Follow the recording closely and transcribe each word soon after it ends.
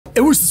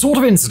It was the sort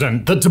of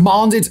incident that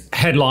demanded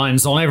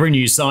headlines on every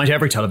news site,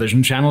 every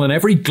television channel, and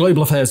every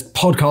global affairs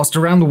podcast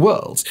around the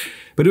world.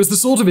 But it was the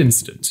sort of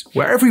incident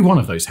where every one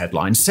of those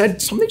headlines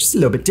said something just a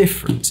little bit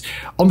different.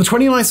 On the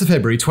 29th of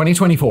February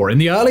 2024, in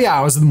the early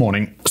hours of the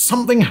morning,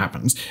 something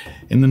happened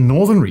in the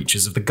northern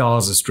reaches of the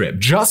Gaza Strip,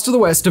 just to the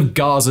west of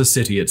Gaza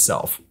City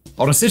itself.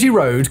 On a city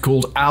road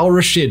called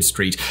Al-Rashid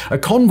Street, a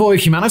convoy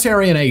of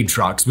humanitarian aid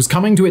trucks was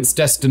coming to its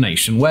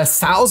destination, where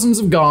thousands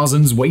of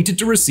Gazans waited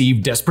to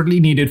receive desperately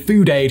needed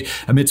food aid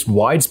amidst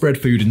widespread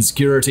food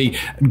insecurity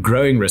and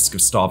growing risk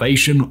of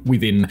starvation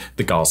within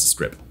the Gaza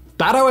Strip.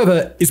 That,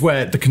 however, is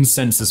where the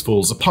consensus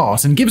falls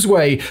apart and gives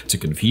way to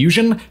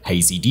confusion,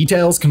 hazy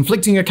details,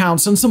 conflicting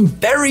accounts, and some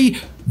very,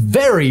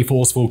 very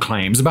forceful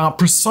claims about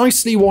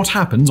precisely what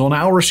happened on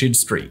Al-Rashid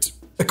Street.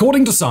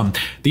 According to some,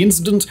 the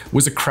incident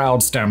was a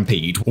crowd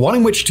stampede, one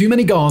in which too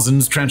many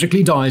Gazans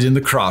tragically died in the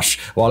crush,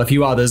 while a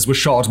few others were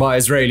shot by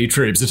Israeli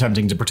troops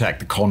attempting to protect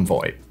the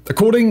convoy.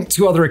 According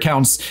to other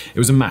accounts, it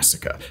was a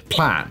massacre,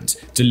 planned,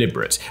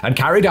 deliberate, and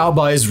carried out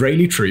by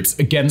Israeli troops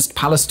against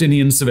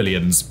Palestinian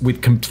civilians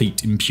with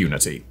complete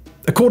impunity.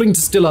 According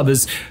to still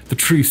others, the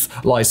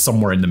truth lies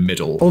somewhere in the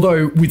middle,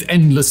 although with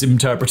endless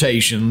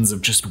interpretations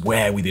of just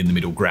where within the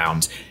middle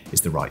ground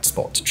is the right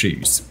spot to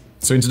choose.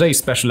 So in today's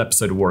special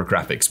episode of War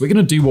Graphics, we're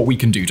going to do what we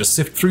can do to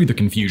sift through the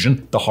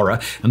confusion, the horror,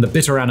 and the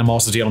bitter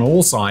animosity on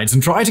all sides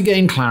and try to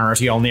gain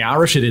clarity on the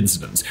Al-Rashid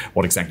incident,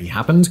 what exactly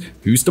happened,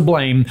 who's to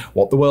blame,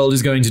 what the world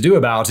is going to do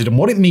about it, and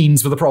what it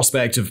means for the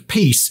prospect of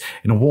peace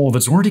in a war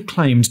that's already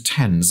claimed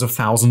tens of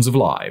thousands of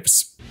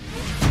lives.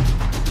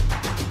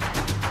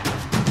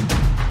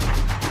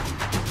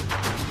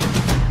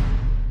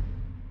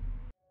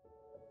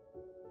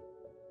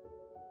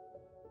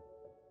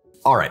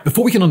 Alright,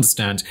 before we can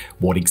understand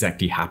what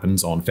exactly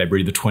happens on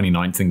February the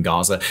 29th in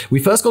Gaza, we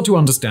first got to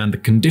understand the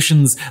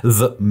conditions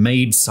that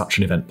made such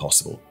an event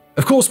possible.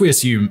 Of course, we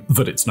assume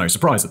that it's no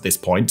surprise at this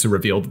point to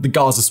reveal that the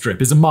Gaza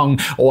Strip is among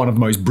one of the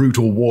most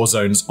brutal war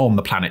zones on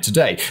the planet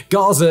today.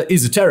 Gaza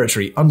is a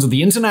territory under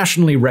the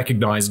internationally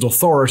recognized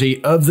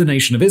authority of the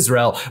nation of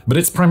Israel, but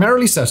it's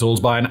primarily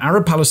settled by an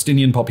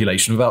Arab-Palestinian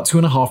population of about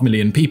 2.5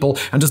 million people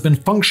and has been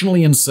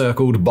functionally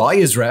encircled by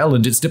Israel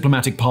and its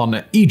diplomatic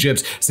partner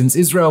Egypt since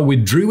Israel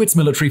withdrew its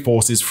military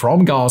forces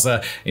from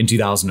Gaza in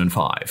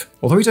 2005.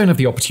 Although we don't have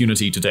the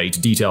opportunity today to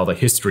detail the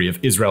history of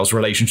Israel's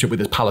relationship with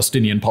its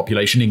Palestinian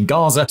population in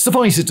Gaza,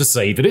 suffice it to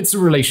say that it's a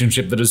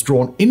relationship that has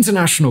drawn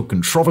international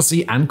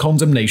controversy and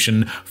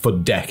condemnation for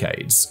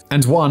decades,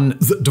 and one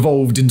that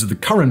devolved into the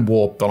current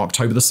war on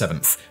October the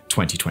 7th,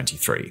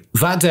 2023.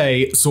 That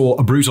day saw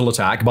a brutal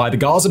attack by the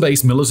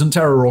Gaza-based militant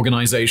terror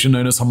organization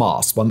known as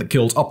Hamas, one that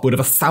killed upward of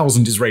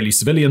 1,000 Israeli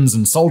civilians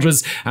and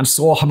soldiers and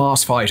saw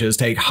Hamas fighters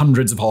take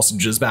hundreds of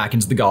hostages back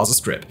into the Gaza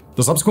Strip.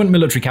 The subsequent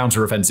military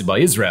counteroffensive by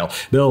Israel,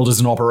 billed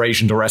as an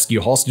operation to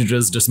rescue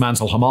hostages,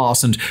 dismantle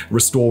Hamas, and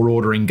restore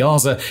order in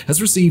Gaza,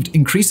 has received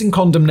increasing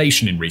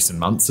condemnation in recent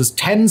months as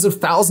tens of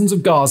thousands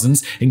of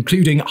Gazans,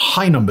 including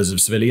high numbers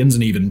of civilians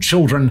and even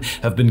children,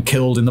 have been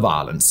killed in the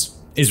violence.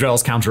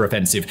 Israel's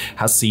counteroffensive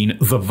has seen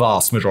the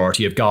vast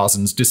majority of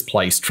Gazans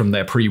displaced from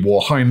their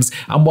pre-war homes,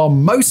 and while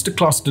most are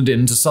clustered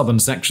into southern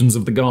sections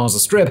of the Gaza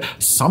Strip,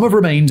 some have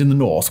remained in the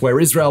north, where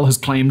Israel has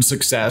claimed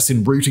success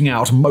in rooting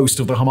out most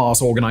of the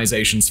Hamas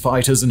organization's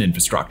fighters and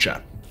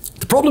infrastructure.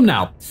 The problem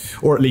now,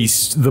 or at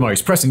least the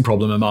most pressing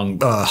problem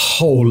among a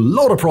whole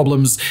lot of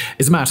problems,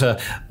 is a matter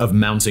of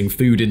mounting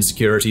food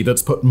insecurity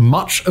that's put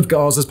much of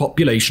Gaza's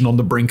population on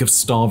the brink of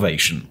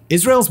starvation.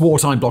 Israel's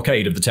wartime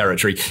blockade of the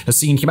territory has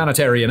seen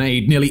humanitarian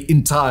aid nearly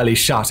entirely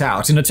shut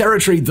out in a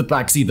territory that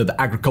lacks either the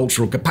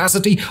agricultural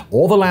capacity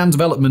or the land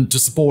development to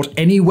support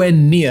anywhere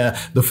near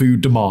the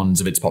food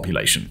demands of its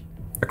population.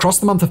 Across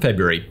the month of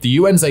February, the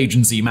UN's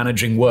agency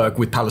managing work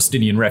with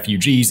Palestinian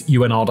refugees,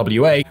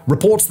 UNRWA,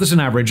 reports that an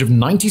average of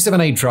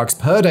 97 aid trucks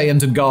per day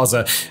entered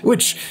Gaza,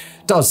 which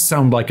does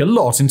sound like a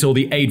lot until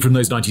the aid from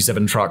those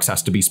 97 trucks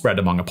has to be spread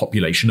among a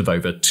population of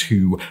over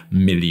 2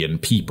 million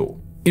people.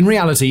 In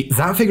reality,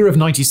 that figure of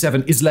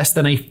 97 is less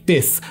than a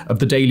fifth of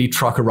the daily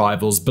truck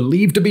arrivals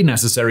believed to be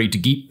necessary to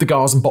keep the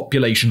Gazan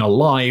population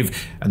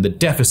alive, and the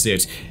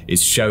deficit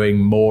is showing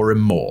more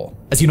and more.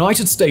 As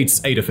United States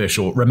aid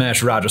official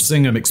Ramesh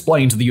Rajasingham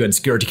explained to the UN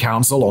Security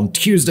Council on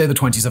Tuesday, the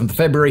 27th of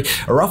February,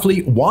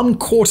 roughly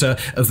 1/4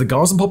 of the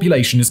Gazan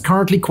population is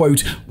currently,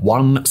 quote,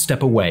 one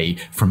step away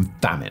from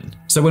famine.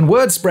 So when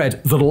word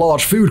spread that a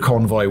large food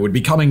convoy would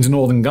be coming to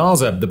northern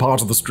Gaza, the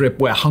part of the Strip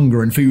where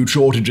hunger and food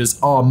shortages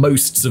are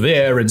most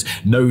severe and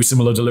no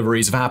similar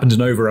deliveries have happened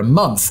in over a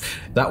month,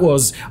 that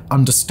was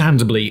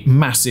understandably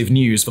massive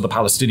news for the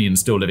Palestinians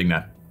still living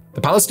there. The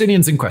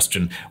Palestinians in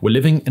question were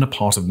living in a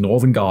part of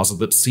northern Gaza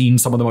that's seen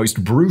some of the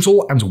most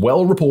brutal and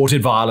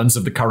well-reported violence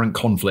of the current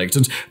conflict,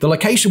 and the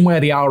location where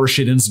the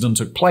Al-Rashid incident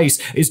took place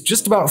is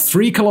just about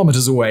 3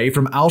 kilometers away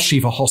from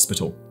Al-Shifa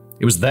Hospital.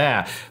 It was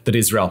there that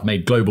Israel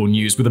made global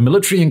news with a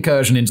military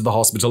incursion into the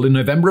hospital in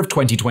November of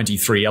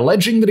 2023,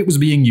 alleging that it was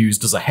being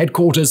used as a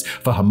headquarters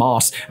for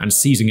Hamas and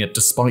seizing it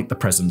despite the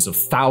presence of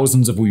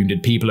thousands of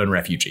wounded people and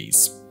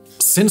refugees.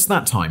 Since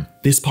that time,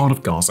 this part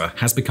of Gaza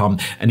has become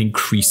an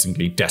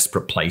increasingly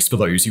desperate place for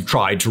those who've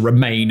tried to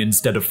remain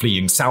instead of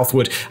fleeing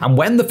southward, and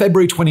when the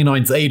February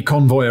 29th aid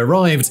convoy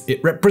arrived,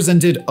 it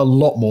represented a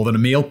lot more than a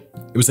meal.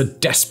 It was a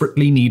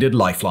desperately needed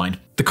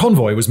lifeline. The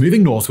convoy was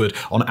moving northward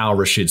on Al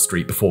Rashid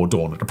Street before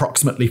dawn at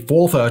approximately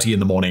 4:30 in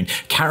the morning,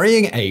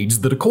 carrying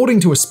aids that, according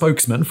to a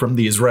spokesman from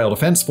the Israel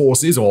Defense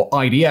Forces, or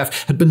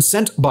IDF, had been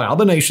sent by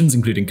other nations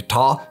including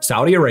Qatar,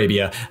 Saudi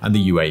Arabia, and the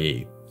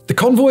UAE. The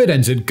convoy had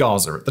entered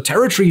Gaza at the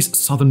territory's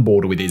southern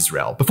border with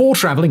Israel before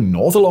traveling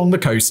north along the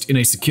coast in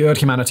a secured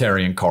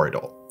humanitarian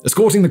corridor.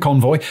 Escorting the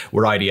convoy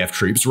were IDF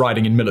troops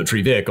riding in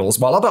military vehicles,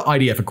 while other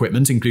IDF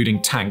equipment,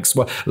 including tanks,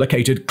 were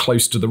located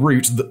close to the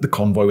route that the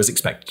convoy was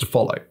expected to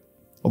follow.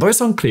 Although it's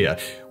unclear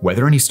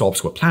whether any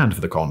stops were planned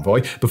for the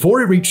convoy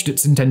before it reached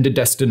its intended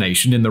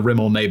destination in the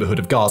Rimmel neighborhood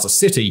of Gaza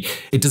City,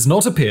 it does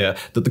not appear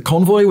that the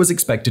convoy was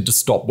expected to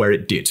stop where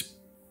it did.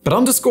 But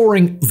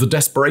underscoring the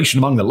desperation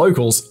among the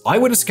locals,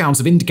 eyewitness accounts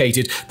have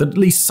indicated that at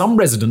least some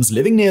residents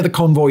living near the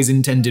convoy's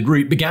intended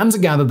route began to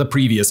gather the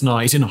previous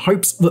night in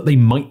hopes that they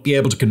might be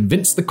able to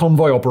convince the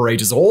convoy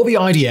operators or the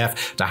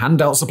IDF to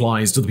hand out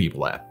supplies to the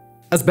people there.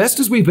 As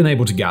best as we've been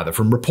able to gather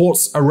from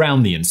reports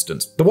around the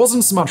incident, there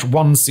wasn't so much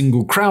one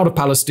single crowd of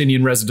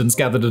Palestinian residents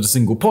gathered at a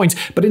single point,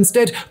 but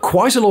instead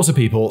quite a lot of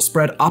people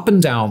spread up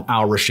and down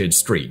Al Rashid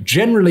Street,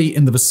 generally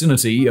in the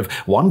vicinity of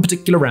one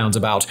particular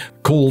roundabout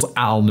called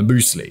Al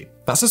Nabusli.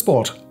 That's a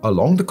spot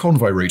along the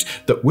convoy route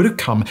that would have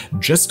come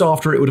just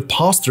after it would have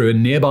passed through a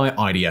nearby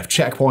IDF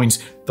checkpoint,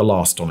 the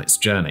last on its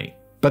journey.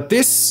 But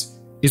this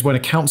is when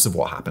accounts of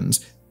what happened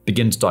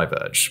begin to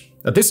diverge.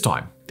 At this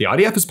time, the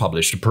IDF has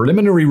published a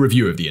preliminary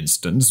review of the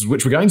incident,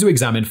 which we're going to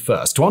examine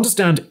first to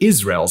understand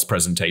Israel's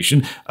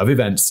presentation of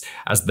events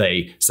as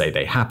they say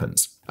they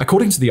happened.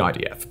 According to the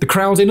IDF, the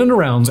crowd in and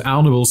around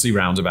Al Nabulsi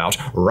roundabout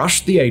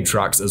rushed the aid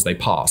trucks as they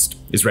passed.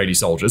 Israeli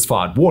soldiers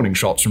fired warning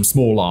shots from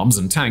small arms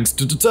and tanks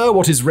to deter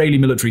what Israeli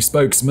military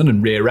spokesman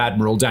and Rear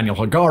Admiral Daniel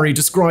Hagari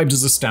described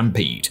as a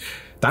stampede.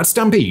 That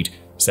stampede,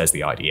 says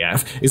the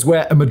IDF, is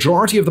where a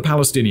majority of the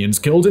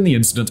Palestinians killed in the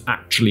incident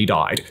actually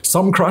died,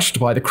 some crushed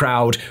by the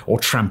crowd or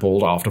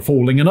trampled after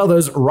falling, and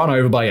others run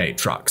over by aid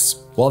trucks.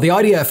 While the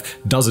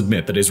IDF does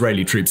admit that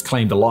Israeli troops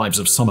claimed the lives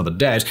of some of the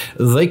dead,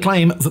 they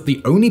claim that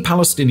the only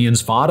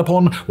Palestinians fired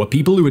upon were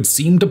people who had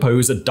seemed to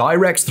pose a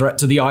direct threat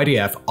to the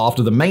IDF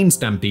after the main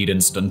stampede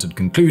incident had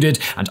concluded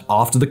and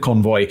after the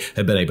convoy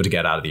had been able to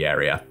get out of the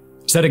area.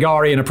 Said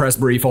Hagari in a press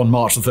brief on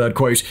March 3rd,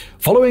 quote,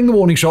 "Following the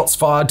warning shots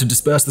fired to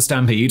disperse the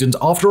stampede and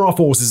after our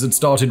forces had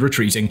started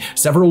retreating,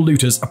 several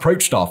looters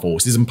approached our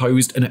forces and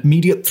posed an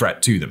immediate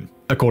threat to them.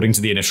 According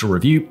to the initial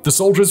review, the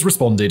soldiers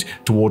responded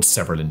towards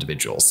several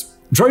individuals."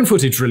 Drone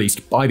footage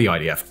released by the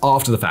IDF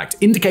after the fact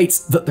indicates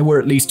that there were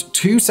at least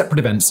two separate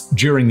events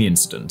during the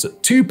incident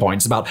at 2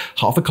 points about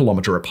half a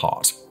kilometer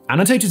apart.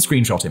 Annotated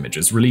screenshot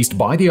images released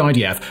by the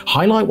IDF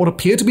highlight what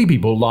appear to be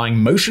people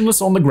lying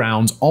motionless on the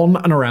ground on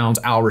and around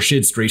Al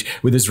Rashid Street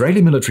with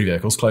Israeli military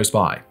vehicles close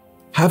by.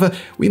 However,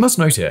 we must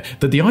note here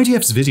that the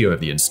IDF's video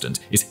of the incident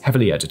is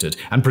heavily edited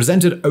and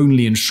presented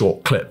only in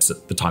short clips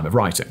at the time of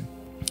writing.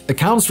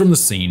 Accounts from the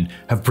scene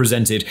have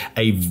presented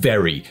a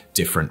very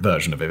different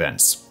version of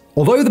events.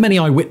 Although the many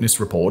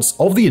eyewitness reports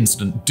of the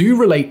incident do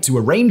relate to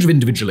a range of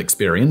individual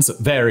experience at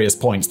various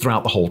points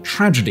throughout the whole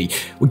tragedy,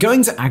 we're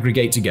going to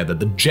aggregate together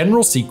the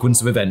general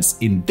sequence of events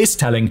in this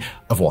telling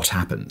of what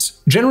happened.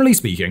 Generally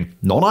speaking,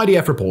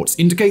 non-IDF reports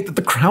indicate that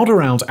the crowd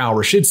around Al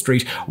Rashid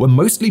Street were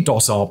mostly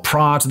docile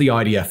prior to the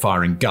IDF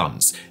firing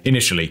guns,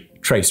 initially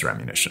tracer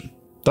ammunition.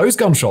 Those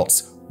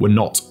gunshots were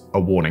not a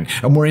warning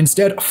and were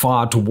instead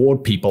fired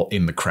toward people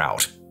in the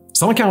crowd.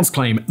 Some accounts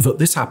claim that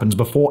this happened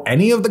before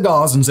any of the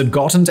Gazans had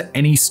gotten to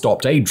any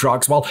stopped aid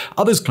trucks, while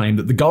others claim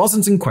that the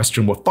Gazans in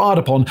question were fired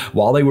upon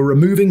while they were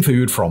removing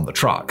food from the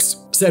trucks.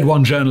 Said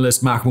one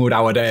journalist, Mahmoud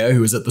Awadea,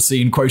 who was at the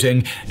scene,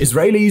 quoting,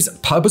 "Israelis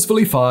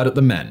purposefully fired at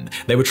the men.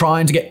 They were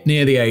trying to get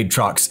near the aid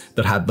trucks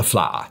that had the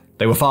flour.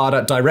 They were fired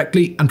at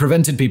directly and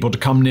prevented people to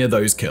come near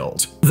those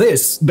killed."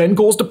 This then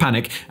caused a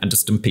panic and a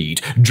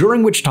stampede,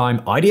 during which time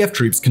IDF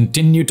troops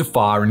continued to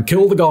fire and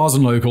kill the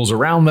Gazan locals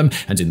around them,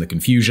 and in the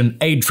confusion,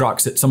 aid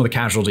trucks hit some of the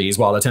casualties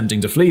while attempting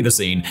to flee the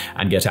scene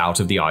and get out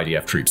of the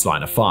IDF troops'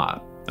 line of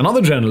fire.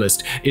 Another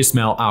journalist,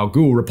 Ismail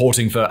Al-Ghul,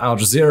 reporting for Al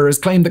Jazeera, has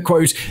claimed that,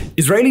 quote,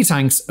 "Israeli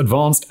tanks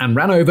advanced and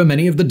ran over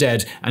many of the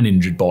dead and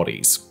injured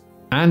bodies."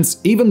 And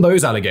even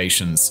those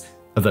allegations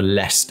are the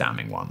less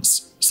damning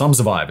ones. Some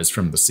survivors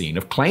from the scene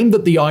have claimed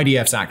that the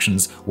IDF's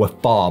actions were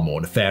far more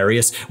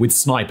nefarious, with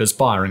snipers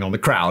firing on the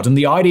crowd and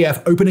the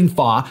IDF opening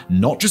fire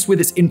not just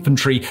with its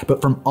infantry,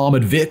 but from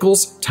armored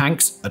vehicles,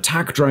 tanks,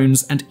 attack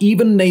drones, and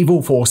even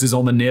naval forces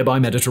on the nearby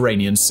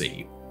Mediterranean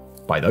Sea.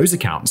 By those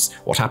accounts,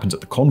 what happened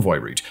at the convoy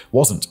route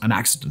wasn't an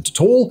accident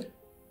at all,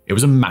 it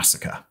was a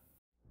massacre.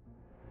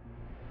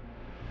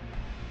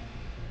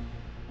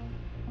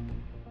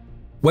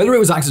 Whether it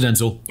was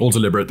accidental or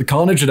deliberate, the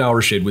carnage at Al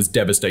Rashid was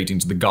devastating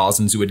to the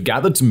Gazans who had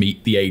gathered to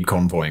meet the aid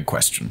convoy in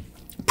question.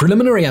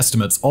 Preliminary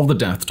estimates of the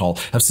death toll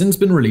have since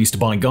been released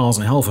by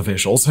Gaza health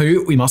officials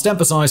who, we must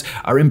emphasize,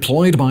 are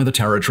employed by the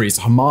territory's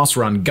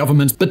Hamas-run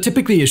government but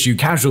typically issue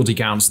casualty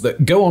counts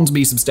that go on to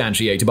be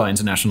substantiated by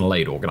international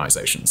aid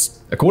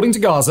organizations. According to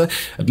Gaza,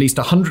 at least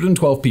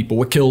 112 people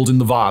were killed in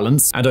the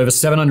violence and over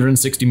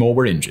 760 more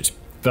were injured.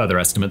 Further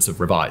estimates have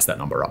revised that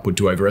number upward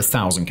to over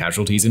 1,000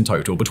 casualties in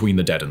total between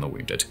the dead and the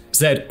wounded.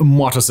 Said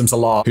Mu'tasim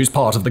Salah, who's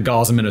part of the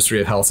Gaza Ministry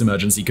of Health's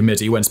Emergency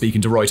Committee when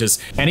speaking to Reuters,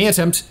 any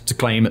attempt to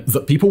claim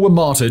that people were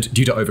martyred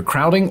due to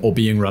overcrowding or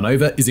being run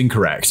over is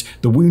incorrect.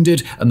 The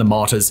wounded and the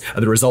martyrs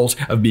are the result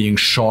of being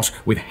shot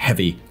with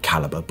heavy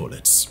caliber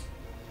bullets.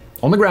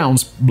 On the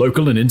ground,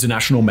 local and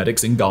international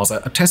medics in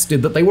Gaza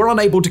attested that they were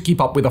unable to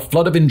keep up with a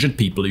flood of injured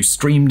people who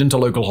streamed into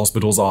local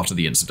hospitals after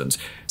the incident.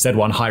 Said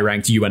one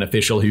high-ranked UN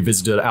official who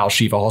visited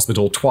Al-Shifa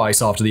hospital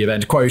twice after the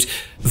event, quote,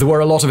 "There were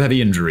a lot of heavy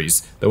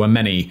injuries. There were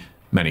many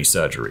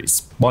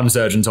surgeries. One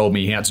surgeon told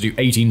me he had to do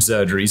 18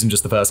 surgeries in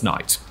just the first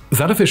night."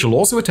 That official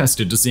also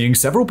attested to seeing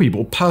several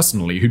people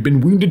personally who'd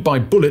been wounded by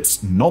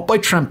bullets, not by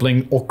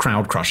trampling or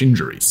crowd crush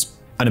injuries.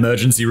 An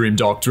emergency room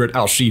doctor at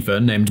Al-Shifa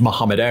named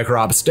Mohammed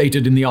Ekrab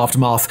stated in the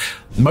aftermath,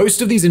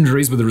 "Most of these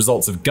injuries were the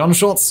results of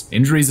gunshots,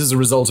 injuries as a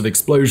result of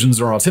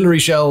explosions or artillery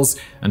shells,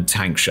 and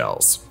tank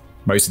shells.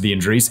 Most of the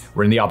injuries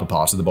were in the upper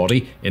part of the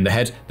body, in the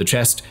head, the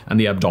chest, and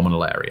the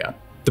abdominal area.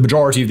 The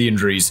majority of the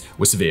injuries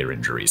were severe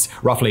injuries.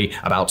 Roughly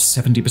about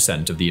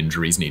 70% of the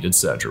injuries needed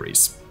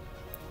surgeries."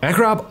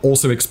 Ekrab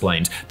also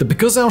explained that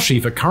because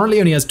Al-Shifa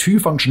currently only has 2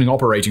 functioning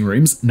operating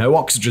rooms, no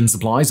oxygen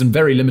supplies, and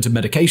very limited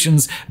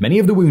medications, many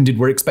of the wounded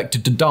were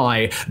expected to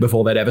die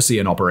before they'd ever see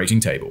an operating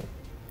table.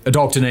 A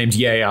doctor named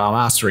Yahya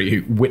al-Masri,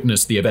 who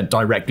witnessed the event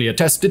directly,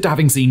 attested to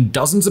having seen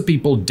dozens of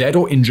people dead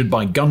or injured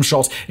by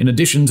gunshot, in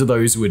addition to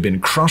those who had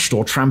been crushed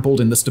or trampled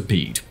in the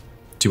stampede.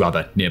 2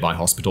 other nearby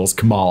hospitals,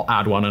 Kamal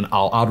Adwan and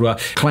Al-Adwa,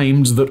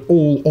 claimed that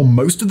all or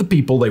most of the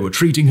people they were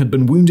treating had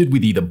been wounded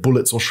with either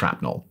bullets or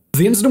shrapnel.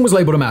 The incident was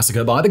labeled a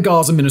massacre by the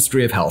Gaza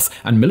Ministry of Health,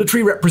 and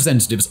military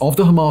representatives of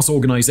the Hamas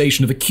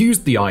organization have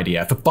accused the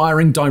IDF of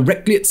firing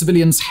directly at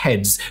civilians'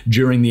 heads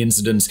during the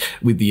incident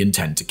with the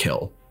intent to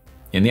kill.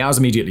 In the hours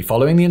immediately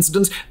following the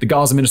incident, the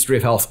Gaza Ministry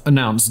of Health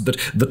announced that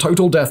the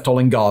total death toll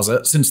in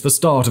Gaza since the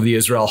start of the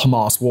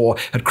Israel-Hamas war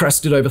had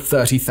crested over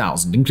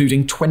 30,000,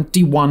 including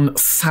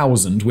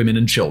 21,000 women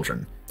and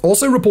children.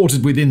 Also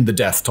reported within the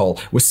death toll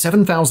were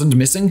 7,000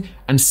 missing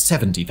and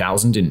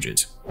 70,000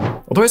 injured.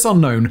 Although it's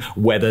unknown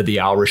whether the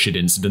al-Rashid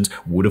incident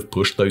would have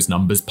pushed those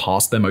numbers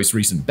past their most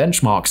recent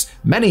benchmarks,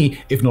 many,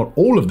 if not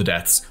all of the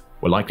deaths,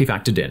 were likely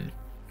factored in.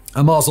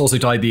 Hamas also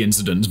tied the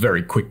incident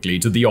very quickly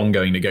to the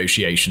ongoing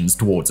negotiations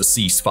towards a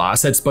ceasefire,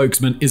 said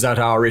spokesman Izzat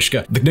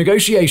al-Rishka. The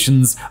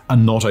negotiations are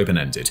not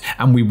open-ended,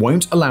 and we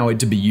won't allow it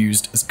to be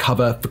used as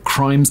cover for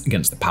crimes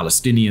against the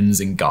Palestinians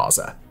in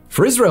Gaza.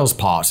 For Israel's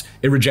part,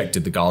 it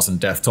rejected the Gazan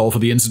death toll for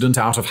the incident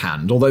out of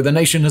hand, although the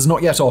nation has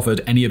not yet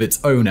offered any of its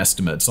own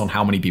estimates on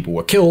how many people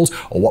were killed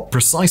or what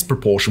precise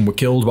proportion were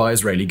killed by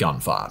Israeli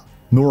gunfire.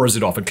 Nor has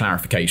it offered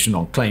clarification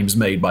on claims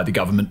made by the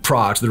government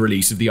prior to the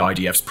release of the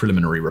IDF's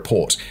preliminary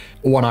report.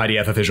 One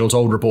IDF official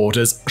told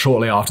reporters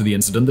shortly after the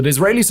incident that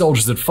Israeli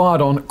soldiers had fired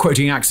on,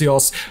 quoting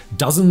Axios,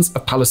 dozens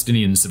of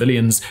Palestinian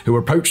civilians who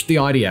approached the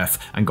IDF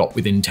and got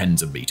within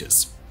tens of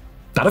meters.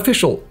 That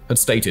official had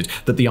stated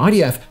that the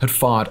IDF had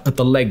fired at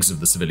the legs of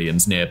the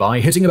civilians nearby,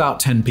 hitting about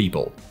 10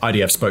 people.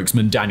 IDF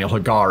spokesman Daniel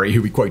Hagari,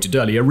 who we quoted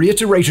earlier,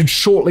 reiterated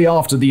shortly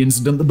after the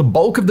incident that the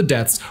bulk of the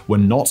deaths were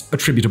not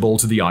attributable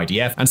to the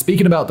IDF, and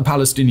speaking about the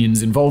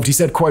Palestinians involved, he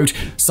said, quote,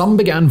 "Some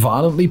began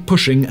violently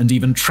pushing and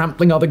even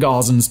trampling other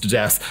Gazans to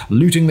death,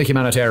 looting the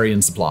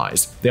humanitarian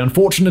supplies. The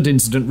unfortunate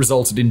incident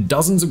resulted in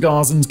dozens of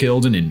Gazans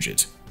killed and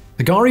injured."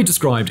 Hagari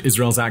described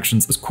Israel's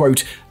actions as,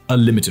 quote, "a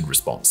limited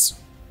response."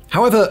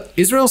 However,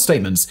 Israel's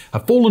statements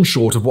have fallen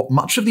short of what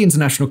much of the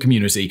international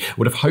community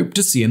would have hoped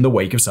to see in the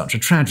wake of such a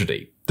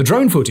tragedy. The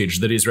drone footage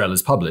that Israel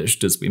has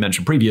published, as we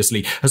mentioned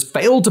previously, has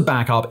failed to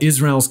back up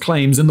Israel's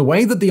claims in the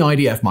way that the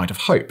IDF might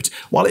have hoped.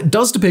 While it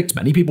does depict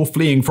many people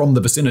fleeing from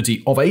the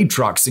vicinity of aid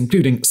trucks,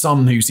 including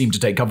some who seem to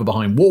take cover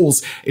behind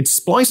walls, it's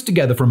spliced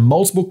together from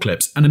multiple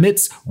clips and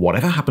omits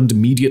whatever happened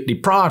immediately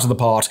prior to the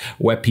part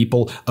where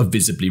people are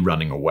visibly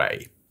running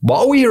away.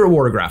 While we here at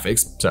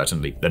Warographics,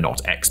 certainly they're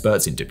not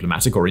experts in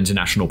diplomatic or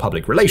international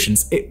public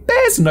relations, it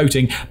bears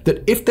noting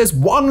that if there's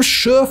one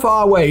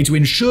surefire way to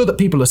ensure that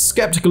people are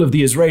skeptical of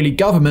the Israeli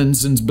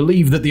government and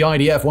believe that the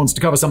IDF wants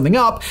to cover something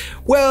up,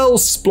 well,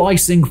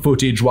 splicing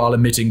footage while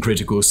omitting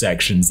critical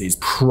sections is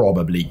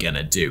probably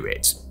gonna do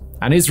it.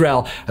 And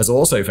Israel has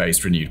also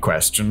faced renewed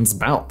questions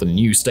about the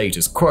new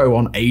status quo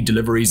on aid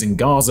deliveries in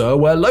Gaza,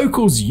 where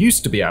locals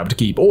used to be able to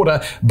keep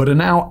order, but are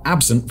now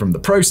absent from the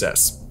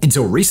process.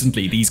 Until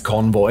recently, these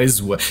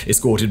convoys were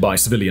escorted by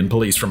civilian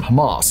police from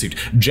Hamas, who'd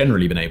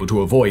generally been able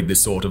to avoid this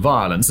sort of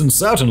violence, and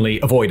certainly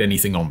avoid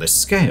anything on this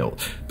scale.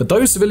 But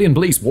those civilian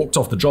police walked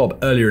off the job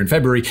earlier in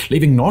February,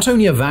 leaving not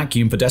only a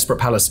vacuum for desperate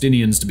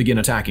Palestinians to begin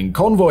attacking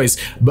convoys,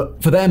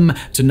 but for them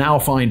to now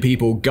find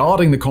people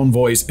guarding the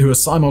convoys who are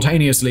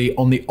simultaneously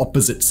on the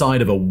opposite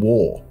side of a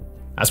war.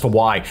 As for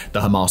why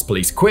the Hamas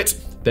police quit,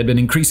 they'd been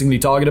increasingly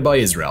targeted by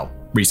Israel.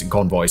 Recent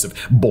convoys have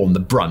borne the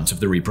brunt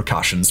of the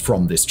repercussions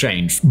from this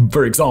change.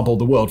 For example,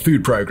 the World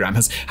Food Programme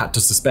has had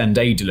to suspend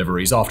aid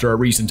deliveries after a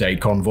recent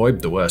aid convoy,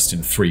 the worst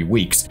in 3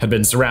 weeks, had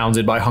been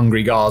surrounded by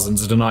hungry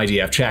Gazans at an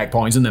IDF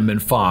checkpoint and then been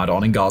fired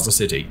on in Gaza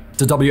City.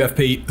 The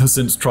WFP has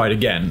since tried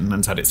again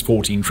and had its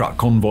 14-truck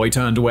convoy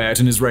turned away at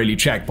an Israeli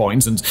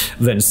checkpoint and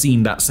then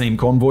seen that same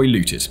convoy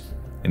looted.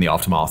 In the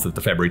aftermath of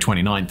the February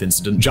 29th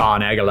incident,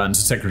 Jan Egeland,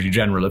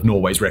 Secretary-General of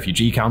Norway's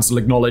Refugee Council,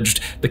 acknowledged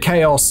the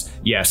chaos,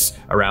 yes,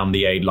 around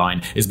the aid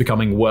line is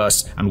becoming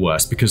worse and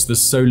worse because there's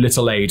so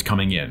little aid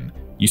coming in.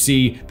 You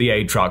see the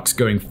aid trucks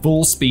going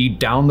full speed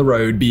down the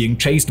road, being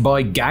chased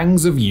by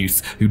gangs of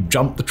youth who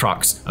jump the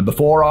trucks and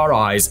before our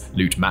eyes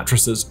loot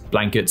mattresses,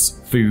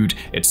 blankets, food,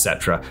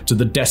 etc. to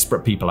the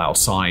desperate people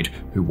outside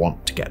who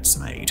want to get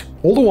some aid.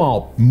 All the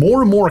while,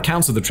 more and more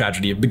accounts of the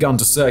tragedy have begun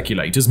to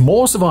circulate as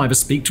more survivors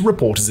speak to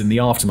reporters in the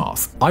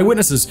aftermath.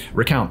 Eyewitnesses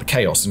recount the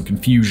chaos and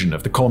confusion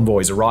of the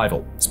convoy's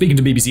arrival. Speaking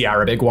to BBC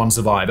Arabic, one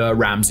survivor,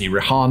 Ramzi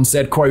Rihan,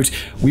 said, quote,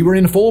 "We were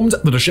informed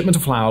that a shipment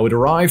of flour would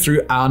arrive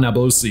through our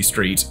Nablus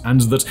Street and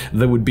that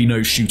there would be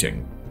no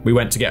shooting. We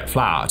went to get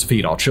flour to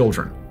feed our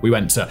children. We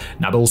went to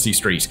Nablus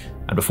Street,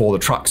 and before the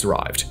trucks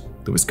arrived,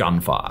 there was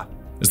gunfire.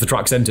 As the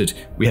trucks entered,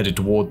 we headed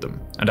toward them,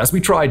 and as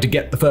we tried to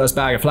get the first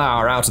bag of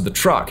flour out of the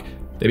truck,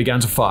 they began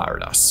to fire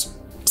at us."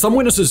 Some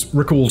witnesses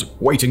recalled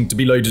waiting to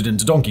be loaded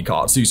into donkey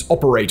carts, whose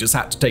operators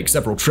had to take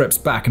several trips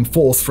back and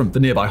forth from the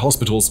nearby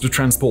hospitals to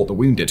transport the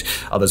wounded.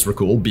 Others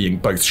recall being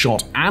both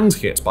shot and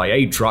hit by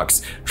aid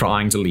trucks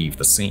trying to leave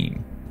the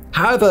scene.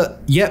 However,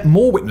 yet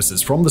more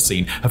witnesses from the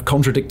scene have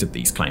contradicted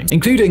these claims,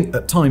 including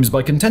at times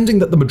by contending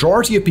that the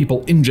majority of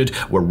people injured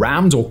were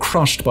rammed or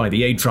crushed by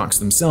the aid trucks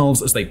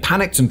themselves as they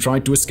panicked and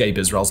tried to escape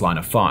Israel's line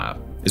of fire.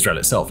 Israel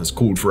itself has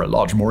called for a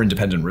large, more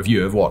independent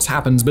review of what's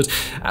happened, but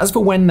as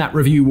for when that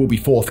review will be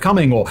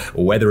forthcoming or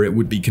whether it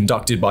would be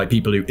conducted by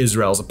people who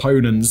Israel's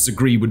opponents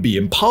agree would be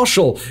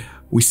impartial,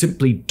 we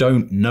simply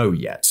don't know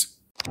yet.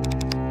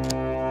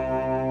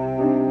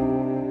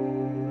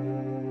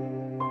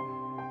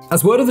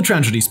 As word of the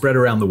tragedy spread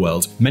around the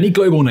world, many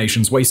global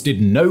nations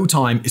wasted no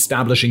time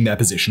establishing their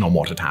position on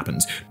what had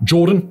happened.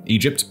 Jordan,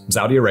 Egypt,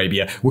 Saudi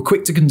Arabia were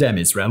quick to condemn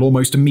Israel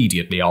almost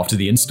immediately after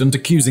the incident,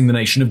 accusing the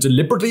nation of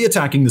deliberately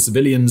attacking the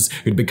civilians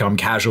who'd become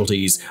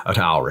casualties at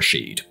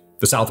al-Rashid.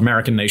 The South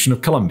American nation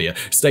of Colombia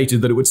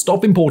stated that it would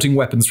stop importing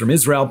weapons from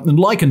Israel and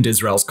likened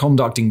Israel's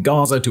conduct in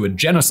Gaza to a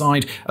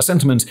genocide, a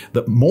sentiment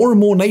that more and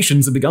more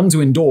nations have begun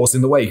to endorse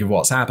in the wake of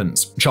what's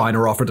happened.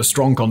 China offered a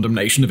strong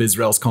condemnation of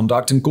Israel's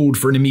conduct and called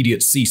for an immediate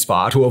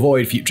ceasefire to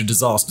avoid future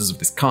disasters of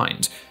this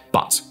kind.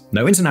 But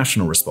no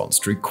international response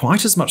drew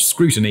quite as much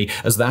scrutiny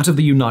as that of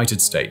the United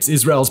States,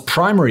 Israel's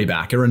primary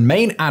backer and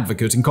main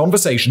advocate in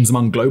conversations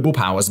among global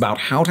powers about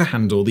how to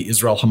handle the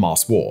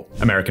Israel-Hamas war.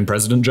 American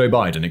President Joe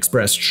Biden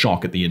expressed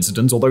shock at the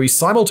incident, although he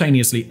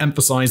simultaneously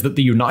emphasized that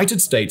the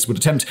United States would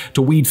attempt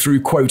to weed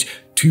through, quote,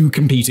 two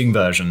competing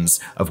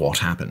versions of what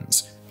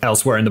happened.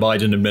 Elsewhere in the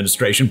Biden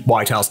administration,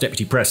 White House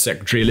Deputy Press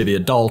Secretary Olivia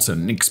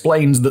Dalton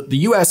explained that the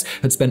US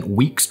had spent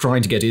weeks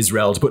trying to get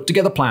Israel to put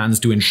together plans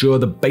to ensure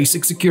the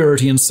basic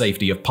security and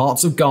safety of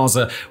parts of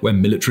Gaza where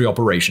military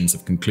operations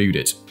have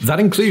concluded. That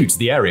includes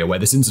the area where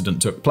this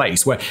incident took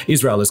place, where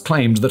Israel has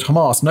claimed that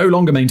Hamas no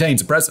longer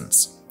maintains a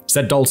presence.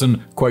 Said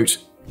Dalton, quote,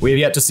 "We have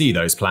yet to see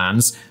those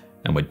plans,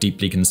 and we're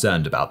deeply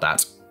concerned about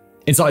that."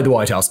 Inside the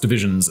White House,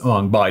 divisions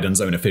among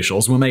Biden's own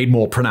officials were made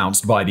more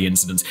pronounced by the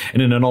incident. In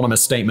an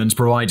anonymous statement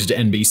provided to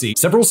NBC,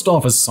 several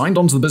staffers signed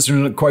onto the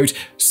position, quote,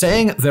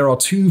 "Saying there are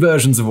two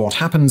versions of what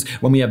happened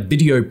when we have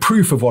video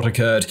proof of what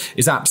occurred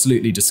is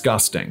absolutely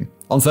disgusting.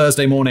 On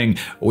Thursday morning,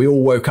 we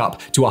all woke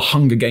up to a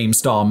Hunger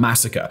Games-style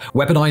massacre,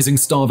 weaponizing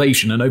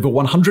starvation and over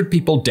 100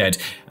 people dead,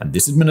 and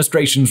this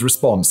administration's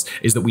response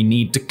is that we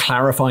need to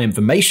clarify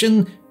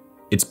information.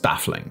 It's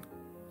baffling."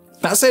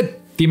 That said,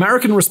 the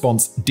American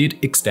response did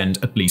extend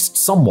at least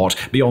somewhat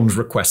beyond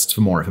requests for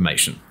more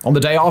information. On the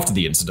day after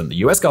the incident, the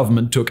US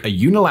government took a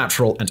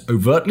unilateral and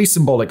overtly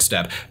symbolic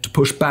step to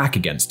push back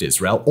against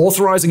Israel,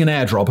 authorizing an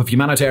airdrop of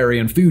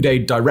humanitarian food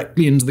aid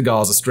directly into the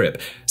Gaza Strip.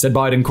 Said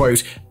Biden,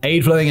 quote,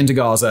 "Aid flowing into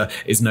Gaza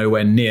is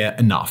nowhere near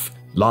enough.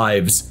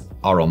 Lives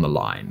are on the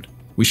line.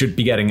 We should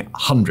be getting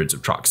hundreds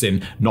of trucks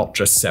in, not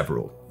just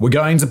several. We're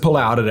going to pull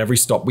out at every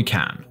stop we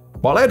can."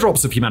 While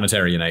airdrops of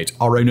humanitarian aid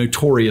are a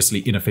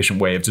notoriously inefficient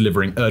way of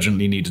delivering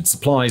urgently needed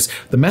supplies,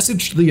 the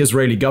message to the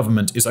Israeli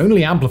government is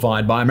only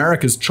amplified by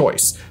America's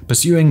choice,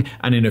 pursuing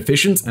an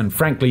inefficient and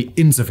frankly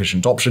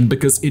insufficient option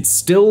because it's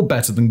still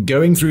better than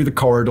going through the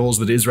corridors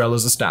that Israel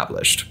has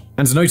established.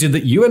 And noted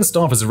that UN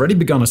staff has already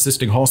begun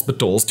assisting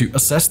hospitals to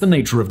assess the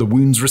nature of the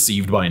wounds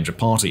received by injured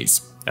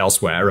parties.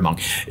 Elsewhere, among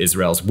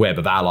Israel's web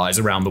of allies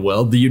around the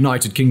world, the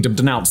United Kingdom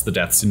denounced the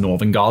deaths in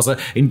northern Gaza,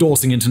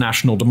 endorsing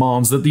international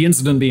demands that the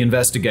incident be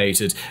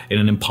investigated in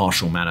an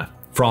impartial manner.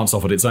 France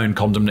offered its own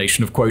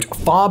condemnation of, quote,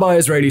 fire by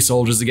Israeli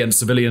soldiers against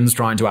civilians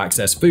trying to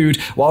access food,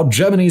 while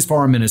Germany's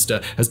foreign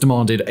minister has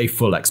demanded a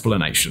full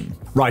explanation.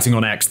 Writing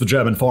on X, the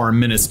German foreign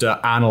minister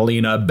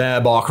Annalena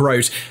Baerbock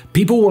wrote,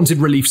 "People wanted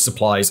relief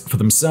supplies for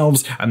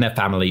themselves and their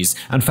families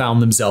and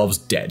found themselves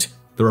dead.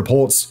 The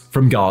reports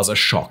from Gaza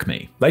shock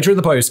me." Later in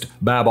the post,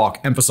 Baerbock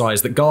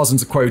emphasized that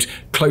Gazans are, quote,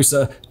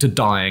 closer to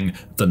dying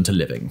than to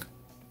living.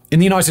 In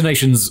the United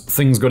Nations,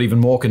 things got even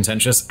more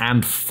contentious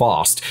and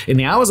fast. In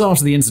the hours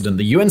after the incident,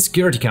 the UN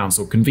Security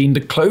Council convened a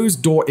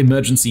closed-door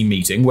emergency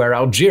meeting where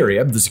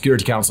Algeria, the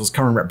Security Council's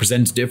current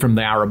representative from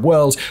the Arab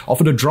world,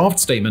 offered a draft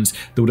statement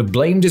that would have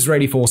blamed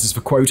Israeli forces for,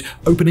 quote,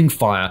 opening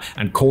fire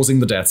and causing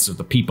the deaths of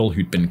the people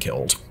who'd been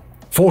killed.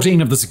 14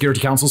 of the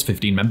Security Council's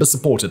 15 members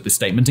supported this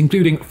statement,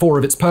 including 4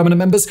 of its permanent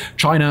members,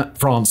 China,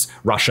 France,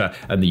 Russia,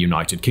 and the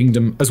United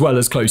Kingdom, as well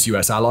as close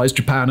US allies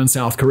Japan and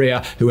South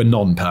Korea, who are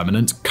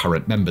non-permanent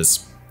current members.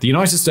 The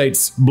United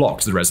States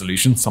blocked the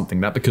resolution,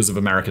 something that, because of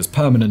America's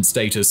permanent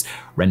status,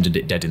 rendered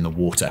it dead in the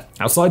water.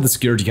 Outside the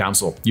Security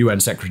Council, UN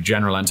Secretary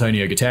General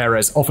Antonio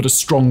Guterres offered a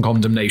strong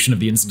condemnation of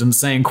the incident,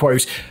 saying,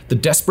 quote, "The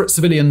desperate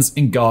civilians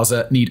in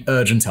Gaza need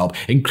urgent help,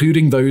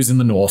 including those in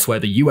the north where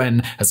the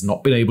UN has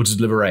not been able to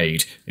deliver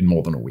aid in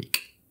more than a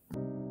week."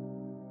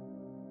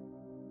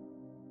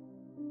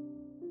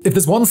 If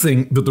there's one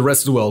thing that the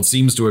rest of the world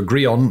seems to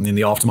agree on in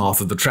the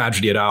aftermath of the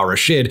tragedy at Al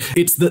Rashid,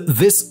 it's that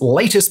this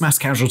latest mass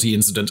casualty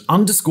incident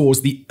underscores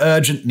the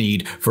urgent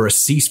need for a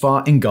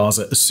ceasefire in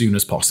Gaza as soon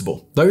as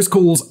possible. Those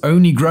calls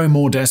only grow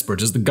more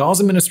desperate as the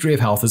Gaza Ministry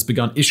of Health has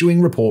begun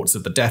issuing reports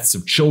of the deaths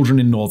of children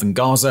in northern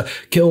Gaza,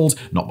 killed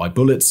not by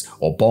bullets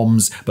or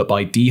bombs, but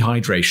by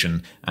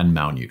dehydration and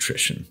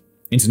malnutrition.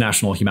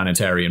 International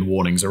humanitarian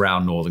warnings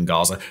around northern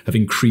Gaza have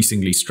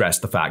increasingly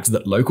stressed the fact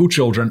that local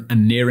children are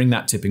nearing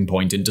that tipping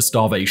point into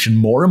starvation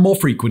more and more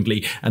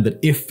frequently, and that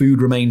if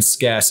food remains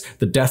scarce,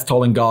 the death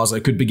toll in Gaza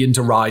could begin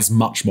to rise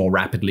much more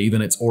rapidly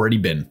than it's already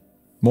been.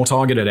 More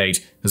targeted aid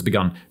has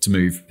begun to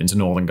move into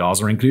northern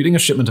Gaza, including a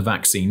shipment of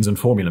vaccines and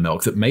formula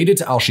milk that made it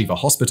to Al-Shifa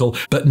Hospital,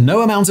 but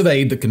no amount of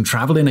aid that can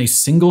travel in a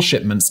single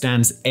shipment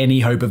stands any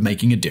hope of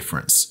making a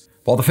difference.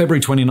 While the February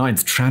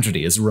 29th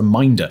tragedy is a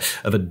reminder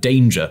of a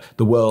danger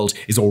the world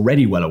is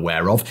already well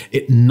aware of,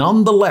 it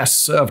nonetheless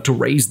served to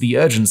raise the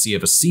urgency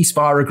of a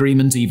ceasefire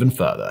agreement even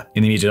further.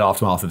 In the immediate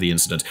aftermath of the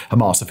incident,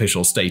 Hamas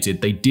officials stated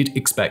they did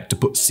expect to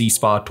put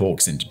ceasefire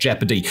talks into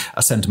jeopardy,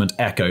 a sentiment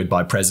echoed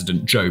by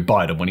President Joe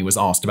Biden when he was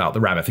asked about the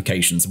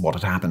ramifications of what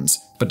had happened.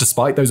 But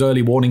despite those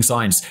early warning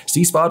signs,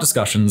 ceasefire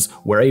discussions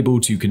were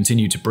able to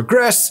continue to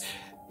progress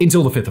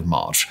until the 5th of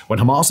March, when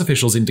Hamas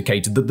officials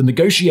indicated that the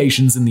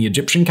negotiations in the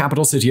Egyptian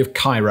capital city of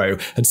Cairo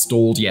had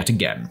stalled yet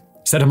again.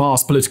 Said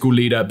Hamas political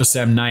leader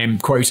Bassem Naim,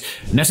 quote,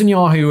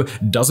 "Netanyahu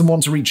doesn't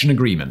want to reach an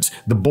agreement.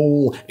 The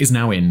ball is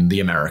now in the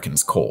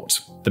Americans'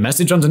 court." The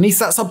message underneath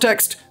that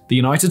subtext? The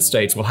United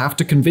States will have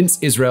to convince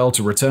Israel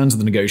to return to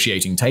the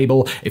negotiating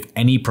table if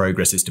any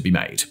progress is to be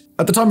made.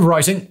 At the time of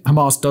writing,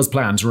 Hamas does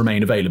plan to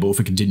remain available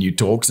for continued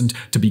talks, and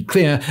to be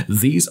clear,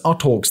 these are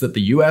talks that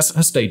the US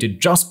has stated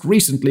just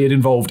recently it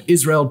involved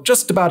Israel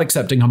just about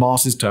accepting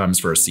Hamas's terms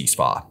for a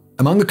ceasefire.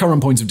 Among the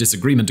current points of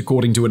disagreement,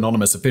 according to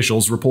anonymous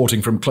officials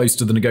reporting from close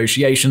to the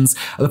negotiations,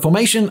 are the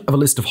formation of a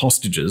list of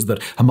hostages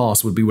that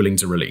Hamas would be willing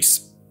to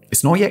release.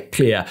 It's not yet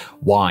clear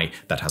why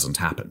that hasn't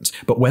happened,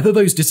 but whether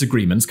those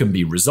disagreements can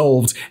be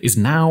resolved is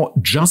now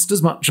just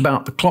as much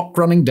about the clock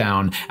running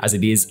down as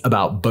it is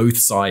about both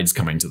sides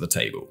coming to the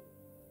table.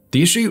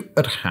 The issue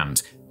at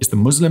hand is the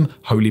Muslim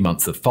holy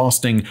month of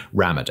fasting,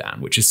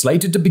 Ramadan, which is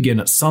slated to begin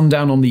at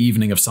sundown on the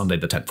evening of Sunday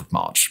the 10th of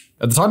March.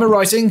 At the time of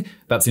writing,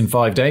 that's in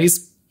 5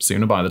 days,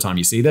 sooner by the time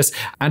you see this,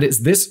 and it's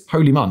this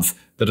holy month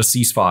that a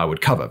ceasefire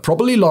would cover,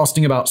 probably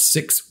lasting about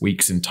 6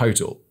 weeks in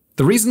total.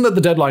 The reason that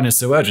the deadline is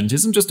so urgent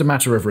isn't just a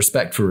matter of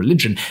respect for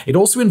religion, it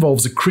also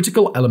involves a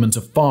critical element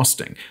of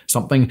fasting,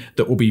 something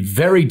that will be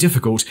very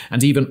difficult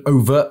and even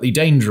overtly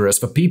dangerous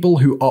for people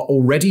who are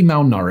already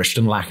malnourished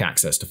and lack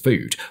access to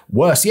food.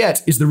 Worse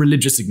yet is the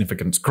religious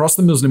significance across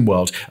the Muslim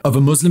world of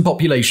a Muslim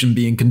population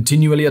being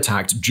continually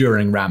attacked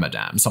during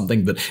Ramadan,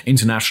 something that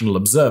international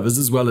observers,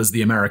 as well as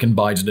the American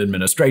Biden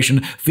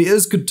administration,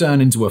 fears could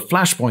turn into a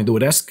flashpoint that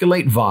would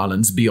escalate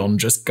violence beyond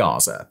just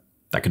Gaza.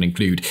 That could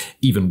include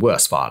even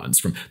worse violence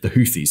from the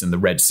Houthis in the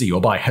Red Sea or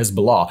by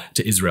Hezbollah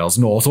to Israel's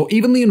north, or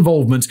even the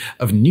involvement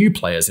of new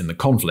players in the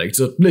conflict,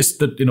 a list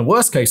that in a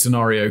worst-case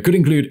scenario could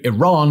include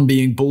Iran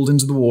being pulled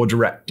into the war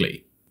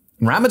directly.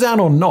 Ramadan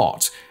or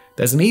not,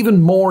 there's an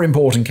even more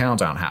important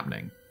countdown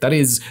happening. That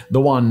is the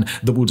one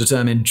that will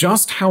determine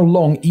just how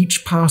long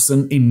each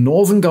person in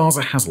northern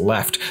Gaza has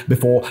left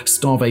before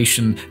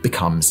starvation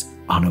becomes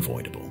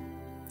unavoidable.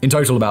 In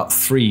total, about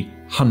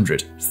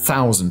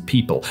 300,000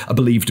 people are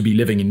believed to be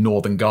living in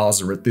northern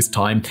Gaza at this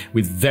time,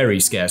 with very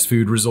scarce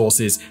food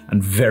resources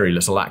and very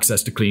little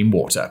access to clean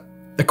water.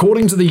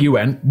 According to the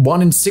UN,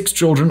 1 in 6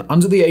 children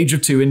under the age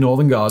of 2 in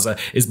northern Gaza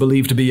is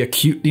believed to be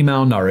acutely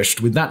malnourished,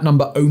 with that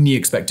number only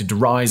expected to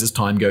rise as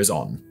time goes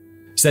on.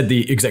 Said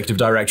the executive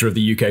director of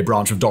the UK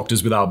branch of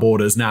Doctors Without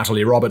Borders,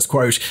 Natalie Roberts,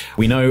 quote,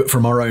 "We know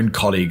from our own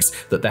colleagues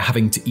that they're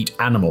having to eat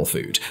animal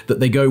food, that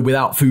they go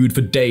without food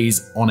for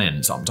days on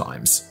end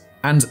sometimes.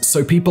 And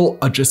so people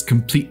are just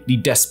completely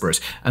desperate,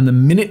 and the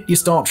minute you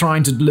start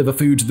trying to deliver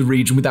food to the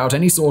region without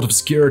any sort of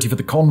security for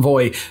the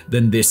convoy,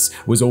 then this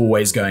was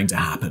always going to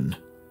happen."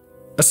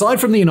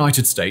 Aside from the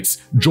United States,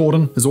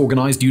 Jordan has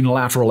organized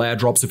unilateral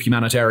airdrops of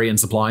humanitarian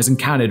supplies, and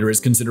Canada is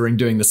considering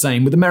doing the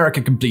same, with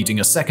America completing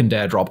a second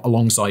airdrop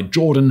alongside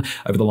Jordan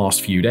over the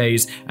last few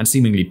days and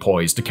seemingly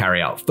poised to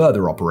carry out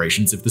further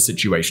operations if the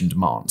situation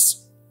demands.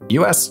 The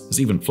US has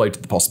even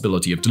floated the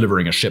possibility of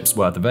delivering a ship's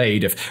worth of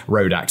aid if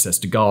road access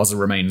to Gaza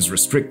remains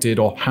restricted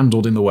or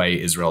handled in the way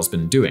Israel's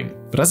been doing.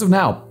 But as of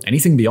now,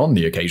 anything beyond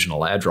the occasional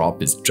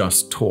airdrop is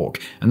just talk,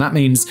 and that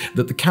means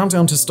that the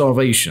countdown to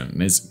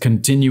starvation is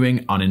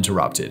continuing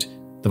uninterrupted.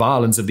 The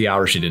violence of the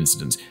Al-Rashid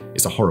incident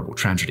is a horrible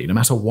tragedy, no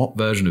matter what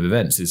version of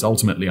events is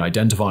ultimately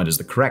identified as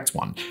the correct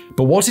one.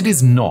 But what it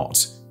is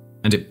not,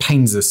 and it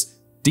pains us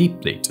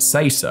deeply to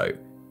say so,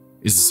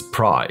 is a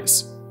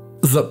surprise.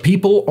 That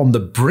people on the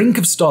brink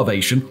of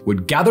starvation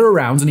would gather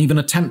around and even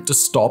attempt to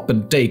stop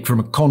and take from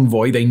a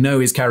convoy they know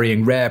is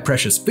carrying rare,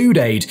 precious food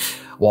aid,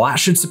 well, that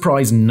should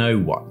surprise no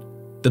one.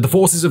 That the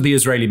forces of the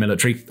Israeli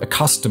military,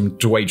 accustomed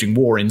to waging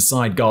war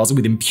inside Gaza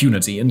with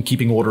impunity and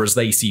keeping order as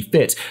they see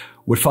fit,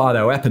 would fire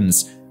their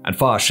weapons and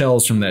fire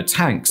shells from their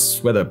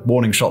tanks, whether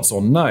warning shots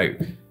or no,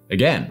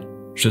 again,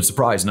 should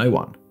surprise no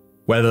one.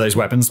 Whether those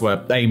weapons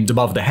were aimed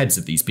above the heads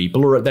of these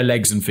people, or at their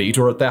legs and feet,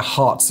 or at their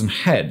hearts and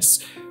heads,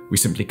 we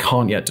simply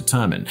can't yet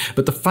determine.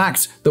 But the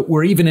fact that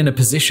we're even in a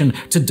position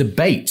to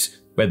debate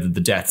whether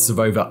the deaths of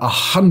over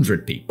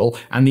 100 people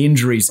and the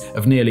injuries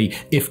of nearly,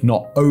 if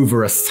not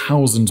over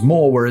 1,000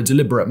 more, were a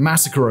deliberate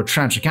massacre or a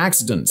tragic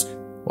accident,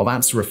 well,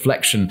 that's a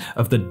reflection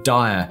of the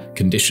dire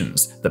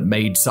conditions that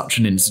made such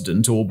an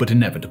incident all but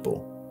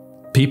inevitable.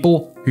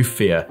 People who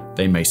fear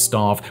they may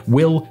starve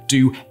will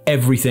do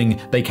everything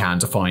they can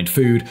to find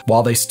food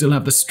while they still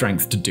have the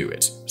strength to do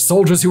it.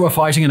 Soldiers who are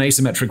fighting an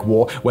asymmetric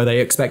war where they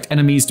expect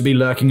enemies to be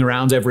lurking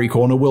around every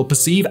corner will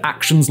perceive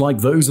actions like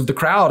those of the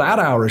crowd at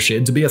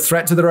Al-Rashid to be a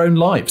threat to their own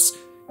lives.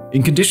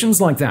 In conditions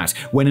like that,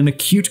 when an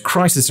acute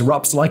crisis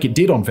erupts like it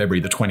did on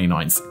February the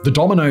 29th, the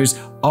dominoes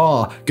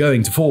are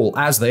going to fall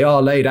as they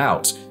are laid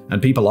out,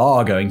 and people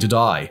are going to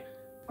die.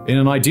 In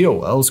an ideal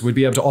world, we'd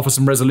be able to offer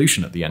some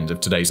resolution at the end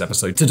of today's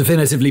episode to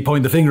definitively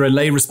point the finger and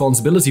lay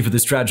responsibility for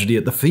this tragedy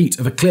at the feet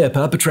of a clear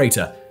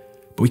perpetrator.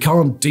 But we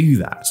can't do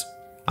that.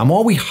 And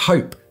while we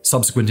hope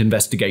subsequent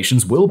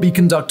investigations will be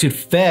conducted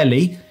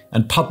fairly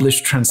and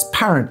published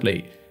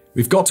transparently,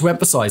 we've got to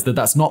emphasize that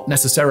that's not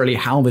necessarily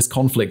how this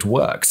conflict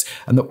works,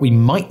 and that we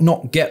might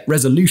not get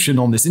resolution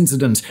on this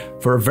incident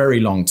for a very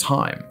long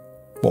time.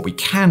 What we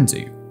can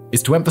do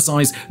is to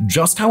emphasize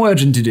just how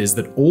urgent it is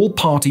that all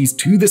parties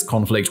to this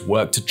conflict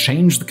work to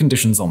change the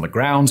conditions on the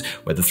ground,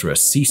 whether through a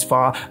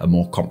ceasefire, a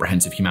more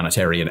comprehensive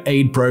humanitarian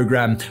aid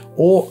program,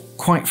 or,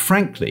 quite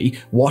frankly,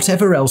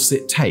 whatever else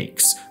it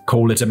takes.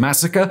 Call it a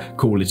massacre,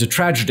 call it a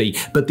tragedy,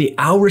 but the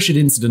Al-Rashid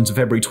incident of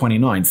February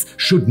 29th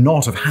should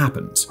not have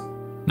happened.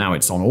 Now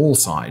it's on all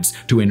sides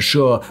to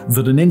ensure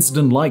that an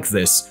incident like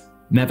this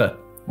never.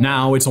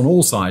 Now it's on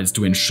all sides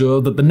to ensure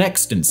that the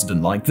next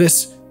incident like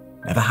this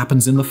never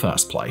happens in the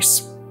first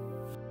place.